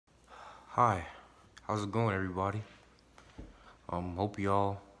Hi, how's it going, everybody? Hope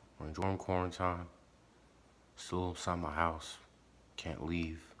y'all are enjoying quarantine. Still inside my house, can't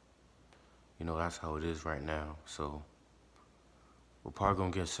leave. That's how it is right now. So we're probably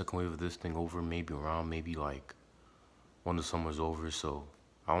gonna get a second wave of this thing over, maybe around, maybe like when the summer's over. So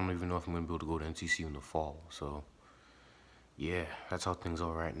I don't even know if I'm gonna be able to go to NTC in the fall. So yeah, that's how things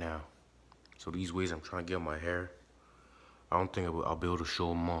are right now. So these ways I'm trying to get my hair, I don't think I'll be able to show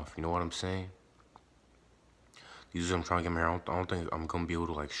them off. You know what I'm saying? These ways I'm trying to get my hair. I don't think I'm gonna be able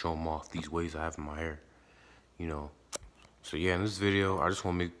to like show them off these ways I have in my hair. You know. So yeah, in this video, I just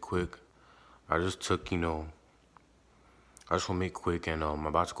want to make it quick. I just took, I just want to make it quick, and I'm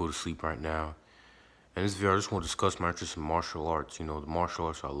about to go to sleep right now. In this video, I just want to discuss my interest in martial arts, the martial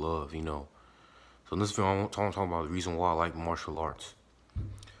arts I love. So in this video, I want to talk about the reason why I like martial arts.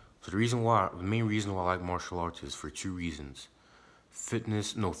 So the main reason why I like martial arts is for two reasons.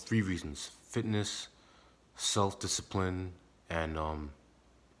 Three reasons. Fitness, self-discipline, and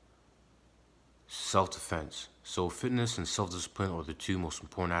self-defense. So fitness and self-discipline are the two most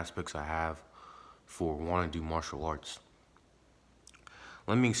important aspects I have for wanting to do martial arts.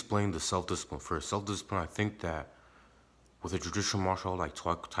 Let me explain the self-discipline first. Self-discipline, I think that with a traditional martial art like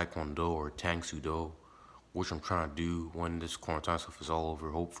Taekwondo or Tang Soo Do, which I'm trying to do when this quarantine stuff is all over,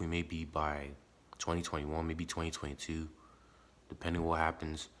 hopefully maybe by 2021, maybe 2022, depending on what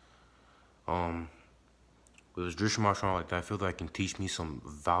happens. With a traditional martial art like that, I feel that it can teach me some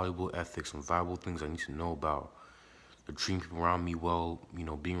valuable ethics, some valuable things I need to know about treating people around me well,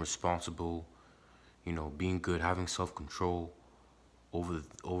 being responsible, being good, having self-control over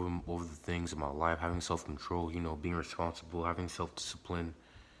the things in my life, having self-control, being responsible, having self-discipline.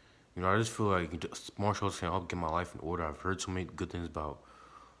 I just feel like martial arts can help get my life in order. I've heard so many good things about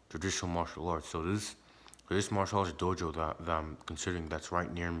traditional martial arts. So this martial arts dojo that I'm considering, that's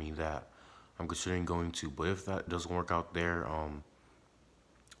right near me, that I'm considering going to. But if that doesn't work out there, I'll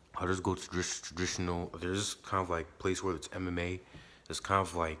just go to traditional. There's kind of like place where it's MMA. It's kind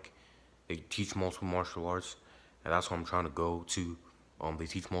of like they teach multiple martial arts, and that's what I'm trying to go to. They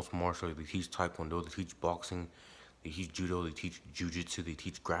teach multiple martial arts. They teach Taekwondo. They teach boxing. They teach judo. They teach jujitsu. They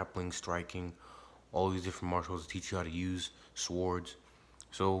teach grappling, striking, all these different martial arts. They teach you how to use swords.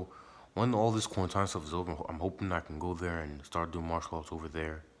 So when all this quarantine stuff is over, I'm hoping I can go there and start doing martial arts over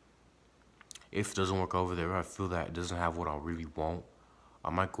there. If it doesn't work over there, I feel that it doesn't have what I really want, I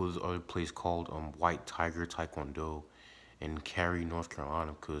might go to this other place called White Tiger Taekwondo in Cary, North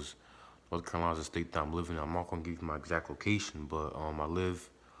Carolina, because North Carolina is a state that I'm living in. I'm not going to give you my exact location, but I live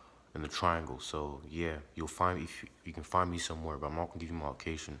in the Triangle. So, yeah, you can find me somewhere, but I'm not going to give you my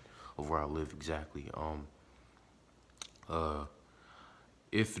location of where I live exactly.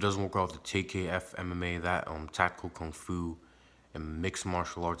 If it doesn't work out with the TKF MMA, that tactical kung fu and mixed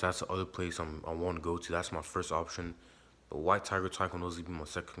martial arts, that's the other place I want to go to. That's my first option. The White Tiger Taekwondo is even my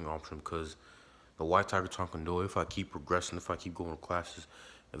second option, because the White Tiger Taekwondo, if I keep progressing, if I keep going to classes,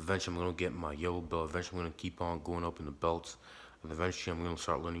 eventually I'm going to get my yellow belt. Eventually I'm going to keep on going up in the belts, and eventually I'm going to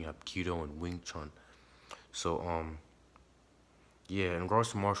start learning Aikido and Wing Chun. So yeah, in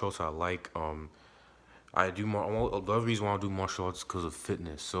regards to martial arts I like, the other reason why I do martial arts is because of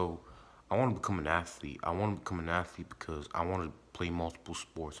fitness. So I want to become an athlete. I want to become an athlete because I want to play multiple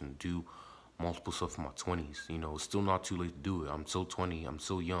sports and do multiple stuff in my 20s. It's still not too late to do it. I'm still 20. I'm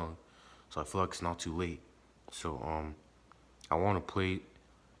still young, so I feel like it's not too late. So I want to play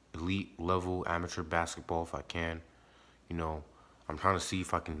elite level amateur basketball if I can. I'm trying to see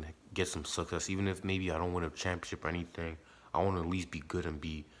if I can get some success, even if maybe I don't win a championship or anything. I want to at least be good and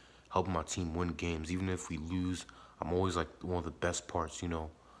be helping my team win games. Even if we lose, I'm always like one of the best parts.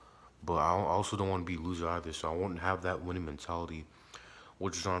 But I also don't want to be a loser either, so I want to have that winning mentality,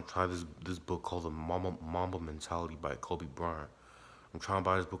 which is trying to try this book called The Mamba Mentality by Kobe Bryant. I'm trying to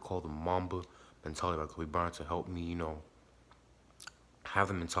buy this book called The Mamba Mentality by Kobe Bryant to help me, have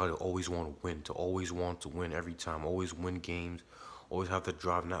the mentality to always want to win, to always want to win every time, always win games, always have the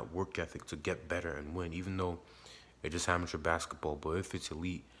drive and that work ethic to get better and win, even though it's just amateur basketball. But if it's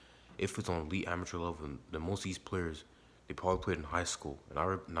elite, if it's on elite amateur level, then most of these players, they probably played in high school, and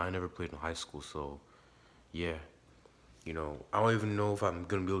I never played in high school, so yeah. I don't even know if I'm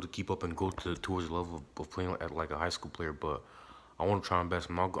gonna be able to keep up and go towards the level of playing at like a high school player, but I want to try my best.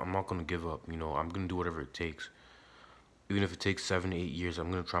 I'm not gonna give up. I'm gonna do whatever it takes, even if it takes 7 to 8 years. I'm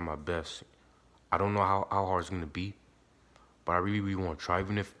gonna try my best. I don't know how hard it's gonna be, but I really want to try.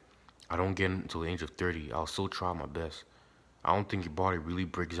 Even if I don't get until the age of 30, I'll still try my best. I don't think your body really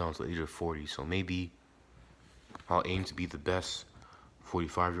breaks down until the age of 40, so maybe I'll aim to be the best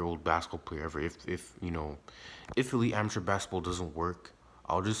 45-year-old basketball player ever. If elite amateur basketball doesn't work,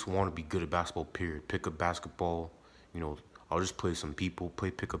 I'll just want to be good at basketball, period. Pick up basketball, you know, I'll just play some people,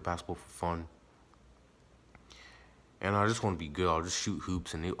 play pick up basketball for fun. And I just want to be good. I'll just shoot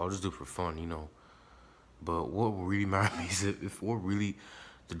hoops and I'll just do it for fun, you know. But what really matters me is if what really,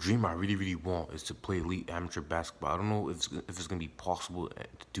 the dream I really, really want is to play elite amateur basketball. I don't know if it's going to be possible to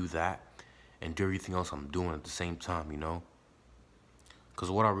do that and do everything else I'm doing at the same time, you know.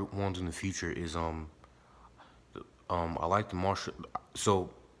 Because what I want to do in the future is, I like the martial, so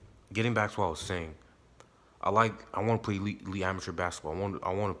getting back to what I was saying, I want to play elite amateur basketball.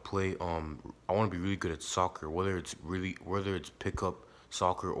 I want to play I want to be really good at soccer, whether it's pickup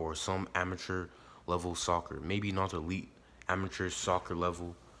soccer or some amateur level soccer. Maybe not the elite amateur soccer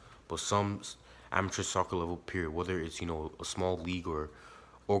level, but some amateur soccer level period. Whether it's, you know, a small league or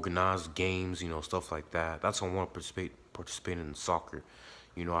organized games, you know, stuff like that. That's how I want to participate in soccer.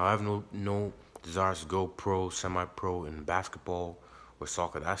 You know, I have no desires to go pro, semi-pro in basketball or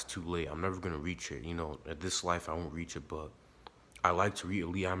soccer. That's too late. I'm never gonna reach it. You know, at this life I won't reach it, but I like to reach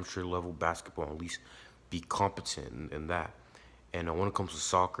elite amateur level basketball, at least be competent in that. And when it comes to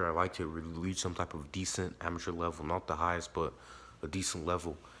soccer, I like to reach some type of decent amateur level, not the highest, but a decent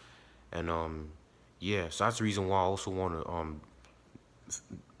level. And yeah, so that's the reason why I also want to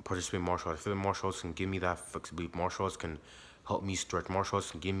participate in martial arts. I feel like martial arts can give me that flexibility. Martial arts can help me stretch. Martial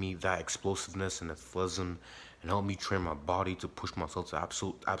arts can give me that explosiveness and athleticism, and help me train my body to push myself to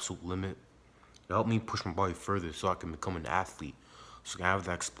absolute limit. It helped me push my body further so I can become an athlete. So I can have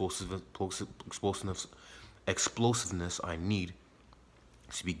that explosiveness I need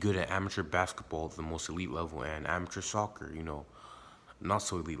to be good at amateur basketball at the most elite level, and amateur soccer, you know, not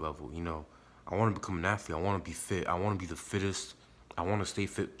so elite level, you know. I want to become an athlete. I want to be fit. I want to be the fittest. I want to stay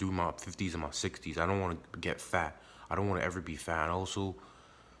fit through my 50s and my 60s. I don't want to get fat. I don't want to ever be fat. And also,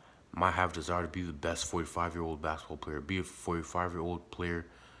 might have desire to be the best 45-year-old basketball player. Be a 45-year-old player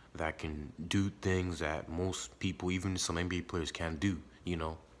that can do things that most people, even some NBA players, can't do, you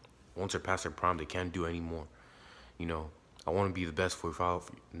know. Once they're past their prime, they can't do anymore, you know. I want to be the best 45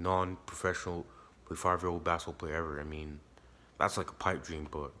 non-professional 45-year-old basketball player ever. I mean, that's like a pipe dream,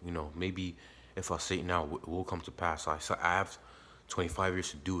 but, you know, maybe if I say it now, it will come to pass. I have 25 years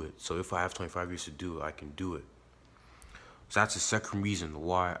to do it. So if I have 25 years to do it, I can do it. So that's the second reason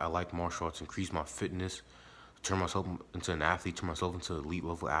why I like martial arts: increase my fitness, turn myself into an athlete, turn myself into an elite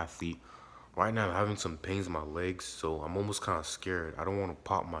level athlete. Right now I'm having some pains in my legs, so I'm almost kind of scared. I don't want to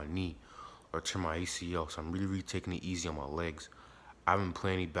pop my knee or tear my ACL, so I'm really taking it easy on my legs. I haven't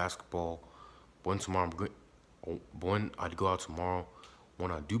played any basketball. When I go out tomorrow,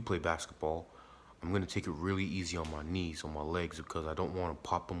 when I do play basketball, I'm gonna take it really easy on my knees, on my legs, because I don't want to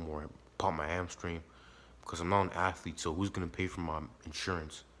pop them or pop my hamstring, because I'm not an athlete. So who's gonna pay for my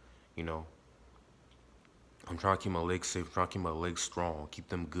insurance? You know, I'm trying to keep my legs safe, I'm trying to keep my legs strong, keep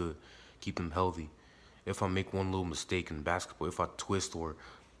them good, keep them healthy. If I make one little mistake in basketball, if I twist or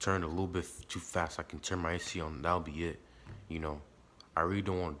turn a little bit too fast, I can tear my ACL and that'll be it. You know, I really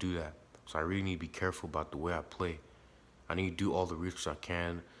don't want to do that. So I really need to be careful about the way I play. I need to do all the research I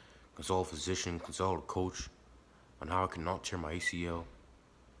can, consult a physician, consult a coach on how I can not tear my ACL.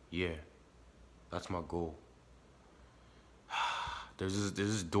 Yeah, that's my goal. There's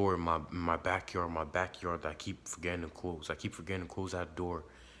this door in my backyard that I keep forgetting to close. I keep forgetting to close that door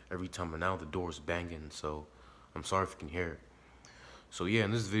every time, and now the door is banging, so I'm sorry if you can hear it. So yeah,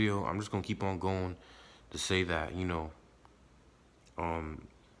 in this video, I'm just gonna keep on going to say that, you know,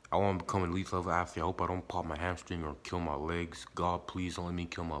 I want to become an elite level athlete. I hope I don't pop my hamstring or kill my legs. God, please don't let me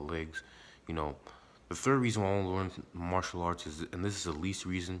kill my legs. You know, the third reason why I want to learn martial arts is, and this is the least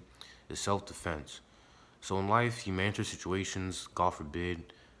reason, is self-defense. So in life, you may enter situations, God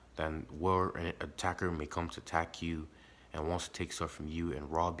forbid, then where an attacker may come to attack you and wants to take stuff from you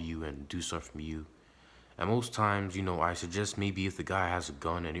and rob you and do stuff from you. And most times, you know, I suggest maybe if the guy has a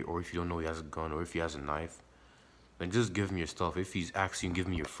gun, or if you don't know he has a gun, or if he has a knife, then just give him your stuff. If he's asking, give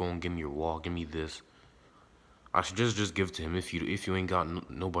me your phone, give me your wallet, give me this, I should just give it to him if you ain't got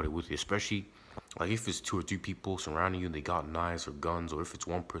nobody with you. Especially like if it's 2 or 3 people surrounding you and they got knives or guns, or if it's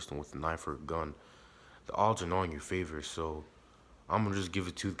one person with a knife or a gun, the odds are not in your favor. So I'm gonna just give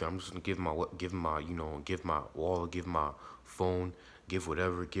it to the guy. I'm just gonna give my wallet, give my phone, give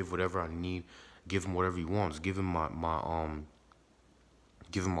whatever I need, give him whatever he wants. Give him my wallet,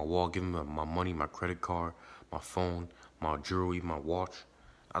 give him my money, my credit card, my phone, my jewelry, my watch.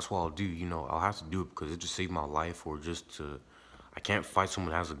 That's what I'll do. You know, I'll have to do it because it just saved my life, or just to, I can't fight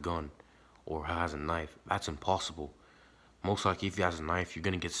someone that has a gun or has a knife. That's impossible. Most likely, if he has a knife, you're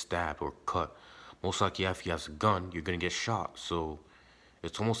gonna get stabbed or cut. Most likely, if he has a gun, you're gonna get shot. So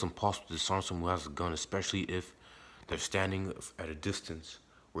it's almost impossible to disarm someone who has a gun, especially if they're standing at a distance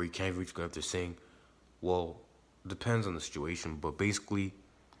where you can't reach them. If they're saying, well, depends on the situation, but basically,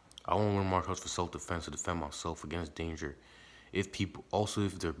 I want to learn martial arts for self-defense to defend myself against danger. If people, also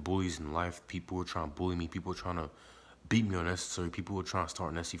if they're bullies in life, people are trying to bully me, people are trying to beat me unnecessary, people are trying to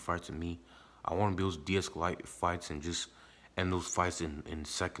start nasty fights with me. I want to be able to de-escalate fights and just end those fights in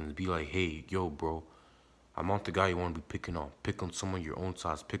seconds. Be like, hey, yo, bro, I'm not the guy you want to be picking on. Pick on someone your own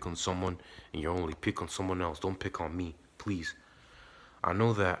size. Pick on someone and you're only pick on someone else. Don't pick on me, please. I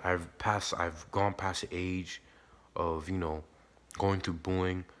know that I've gone past the age of, going through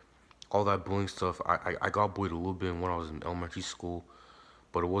bullying, all that bullying stuff. I got bullied a little bit when I was in elementary school,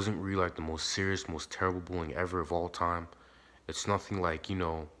 but it wasn't really like the most serious, most terrible bullying ever of all time. It's nothing like,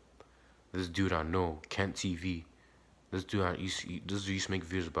 this dude I know, Kent TV. This dude used to make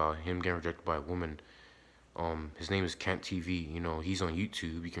videos about him getting rejected by a woman. His name is Kent TV. He's on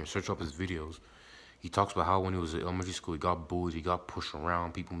YouTube. You can search up his videos. He talks about how when he was in elementary school, he got bullied, he got pushed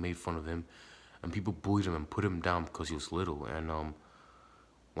around, people made fun of him, and people bullied him and put him down because he was little. And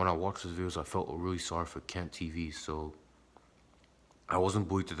when I watched his videos, I felt really sorry for Kent TV. So I wasn't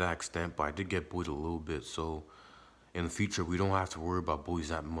bullied to that extent, but I did get bullied a little bit. So in the future, we don't have to worry about bullies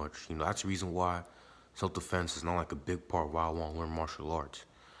that much. That's the reason why self-defense is not like a big part of why I want to learn martial arts.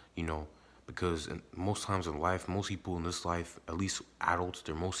 Because most times in life, most people in this life, at least adults,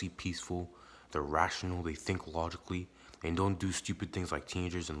 they're mostly peaceful, they're rational, they think logically, and don't do stupid things like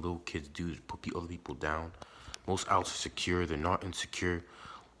teenagers and little kids do to put other people down. Most adults are secure, they're not insecure,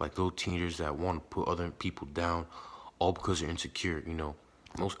 like little teenagers that want to put other people down, all because they're insecure,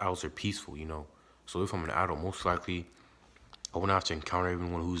 Most adults are peaceful, So if I'm an adult, most likely, I wouldn't have to encounter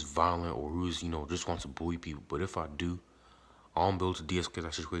everyone who's violent or who's, just wants to bully people. But if I do, I'll be able to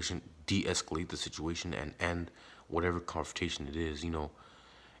de-escalate the situation and end whatever confrontation it is,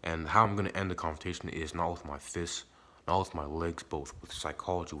 And how I'm going to end the confrontation is not with my fists, not with my legs, but with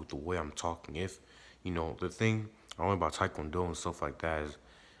psychology, with the way I'm talking. If, the thing I learned about Taekwondo and stuff like that is,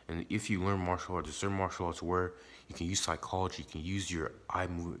 and if you learn martial arts, there's certain martial arts where you can use psychology, you can use your eye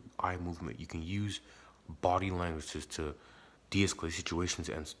movement, you can use body languages to de-escalate situations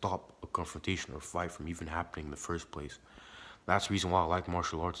and stop a confrontation or fight from even happening in the first place. That's the reason why I like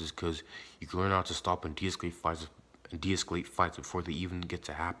martial arts, is because you can learn how to stop and de-escalate fights before they even get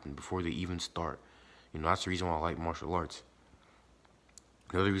to happen, before they even start. That's the reason why I like martial arts.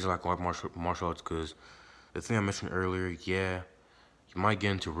 The other reason I like martial arts, because the thing I mentioned earlier, yeah, you might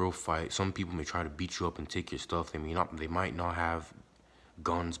get into a real fight. Some people may try to beat you up and take your stuff. They might not have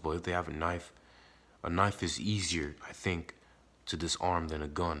guns, but if they have a knife is easier, I think, to disarm than a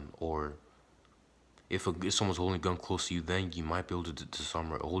gun. Or if someone's holding a gun close to you, then you might be able to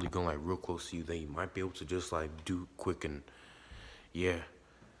disarm it. Holding a gun like real close to you, then you might be able to just like do quick and yeah.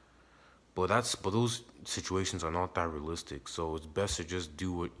 But those situations are not that realistic. So it's best to just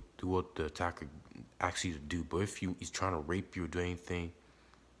do what the attacker asks you to do. But if he's trying to rape you or do anything,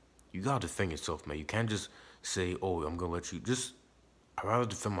 you gotta defend yourself, man. You can't just say, "Oh, I'm gonna let you." I'd rather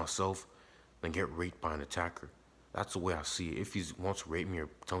defend myself than get raped by an attacker. That's the way I see it. If he wants to rape me or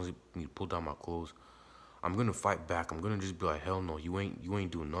tells me to pull down my clothes, I'm gonna fight back. I'm gonna just be like, hell no, you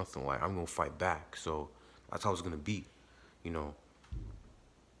ain't doing nothing. Like, I'm gonna fight back. So that's how it's gonna be, I'm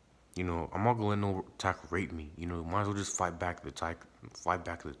not gonna let no attacker rape me. Might as well just fight back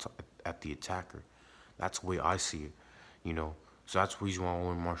at the attacker. That's the way I see it, So that's the reason why I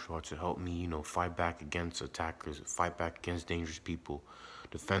learn martial arts, to help me, fight back against attackers, fight back against dangerous people,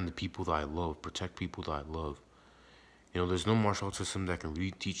 defend the people that I love, protect people that I love. There's no martial arts system that can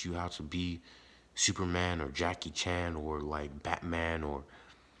really teach you how to be Superman or Jackie Chan or like Batman or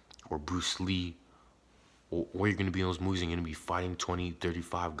Bruce Lee, or you're going to be in those movies and you're going to be fighting 20,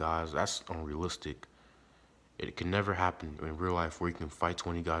 35 guys. That's unrealistic. It can never happen in real life where you can fight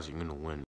 20 guys and you're going to win.